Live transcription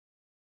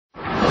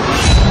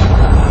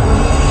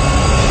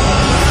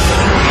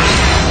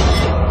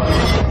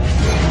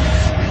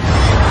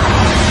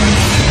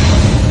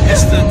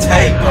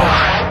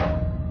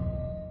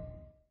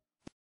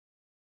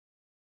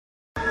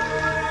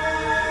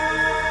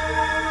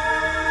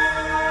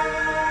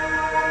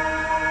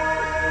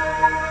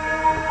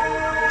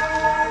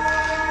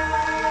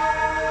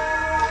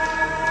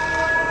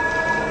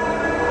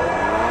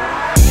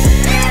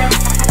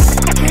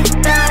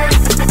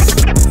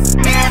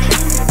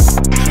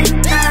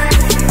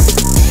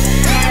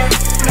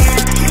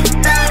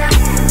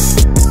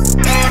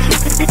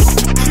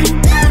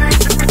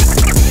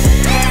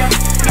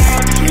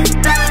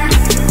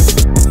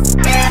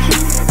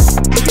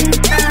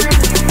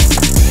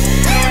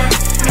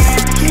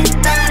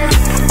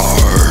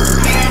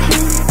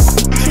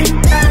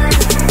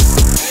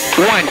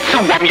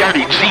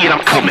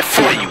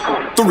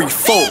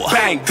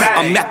bang,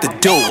 bang. I'm at the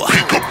door.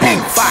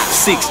 5,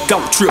 6,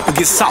 don't trip or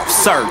get soft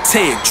served.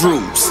 Ted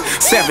Drews.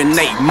 7,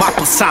 8, my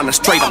persona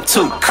straight, I'm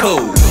too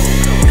cool.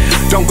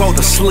 Don't go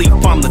to sleep,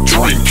 I'm the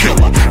dream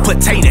killer.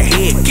 Potato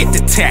head, get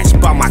detached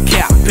by my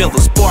caterpillar.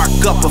 Spark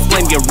up a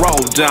flame, get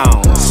rolled down.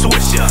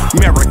 Swisher,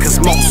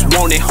 America's most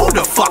wanted. Who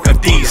the fuck are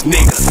these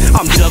niggas?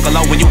 I'm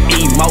juggalo when you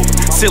emote.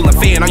 Ceiling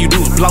fan, all you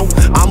do is blow.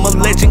 I'm a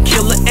legend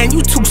killer and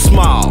you too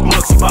small.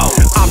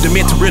 I'm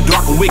demented, real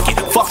dark and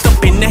wicked. Fucked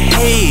up in the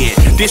head.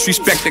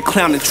 Disrespect the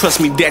clown and trust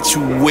me that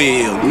you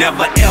will.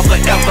 Never, ever,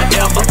 ever,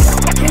 ever.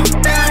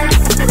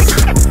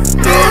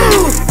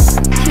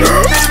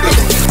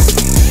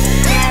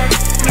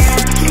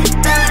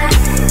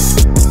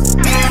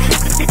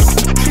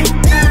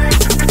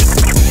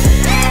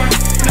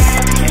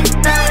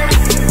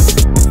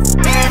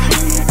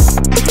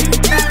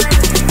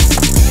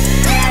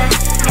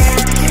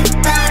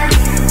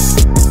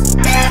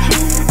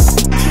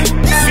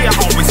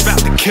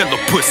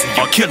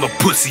 Killer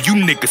pussy,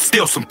 you niggas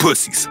still some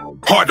pussies.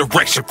 Hard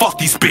direction, fuck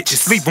these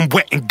bitches, leave them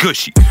wet and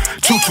gushy.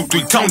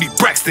 223 Tony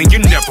Braxton, you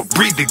never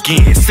breathe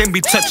again. Send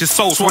me touch your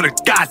soul, swear to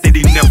God that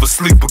he never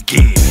sleep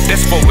again.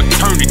 That's for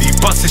eternity,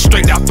 bustin'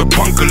 straight out the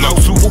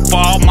bungalows. Who whoop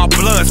for all my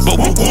bloods, but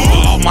whoop for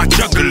all my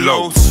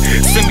juggalos.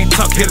 Send me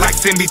tuck hit like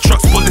send me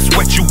trucks, bullets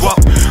wet you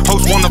up.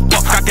 Hoes wanna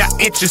fuck, I got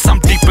inches,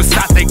 I'm deep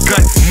inside they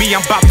guts. Me,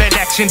 I'm about that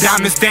action,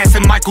 diamonds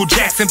dancing, Michael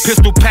Jackson.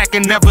 Pistol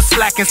packing, never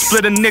slacking,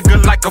 split a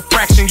nigga like a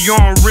fraction. You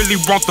don't really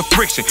want the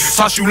friction,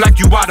 toss you like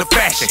you out of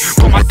fashion.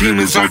 Put my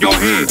demons on your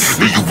head,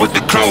 leave you with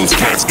the closed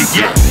casket,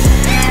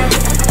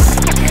 yeah.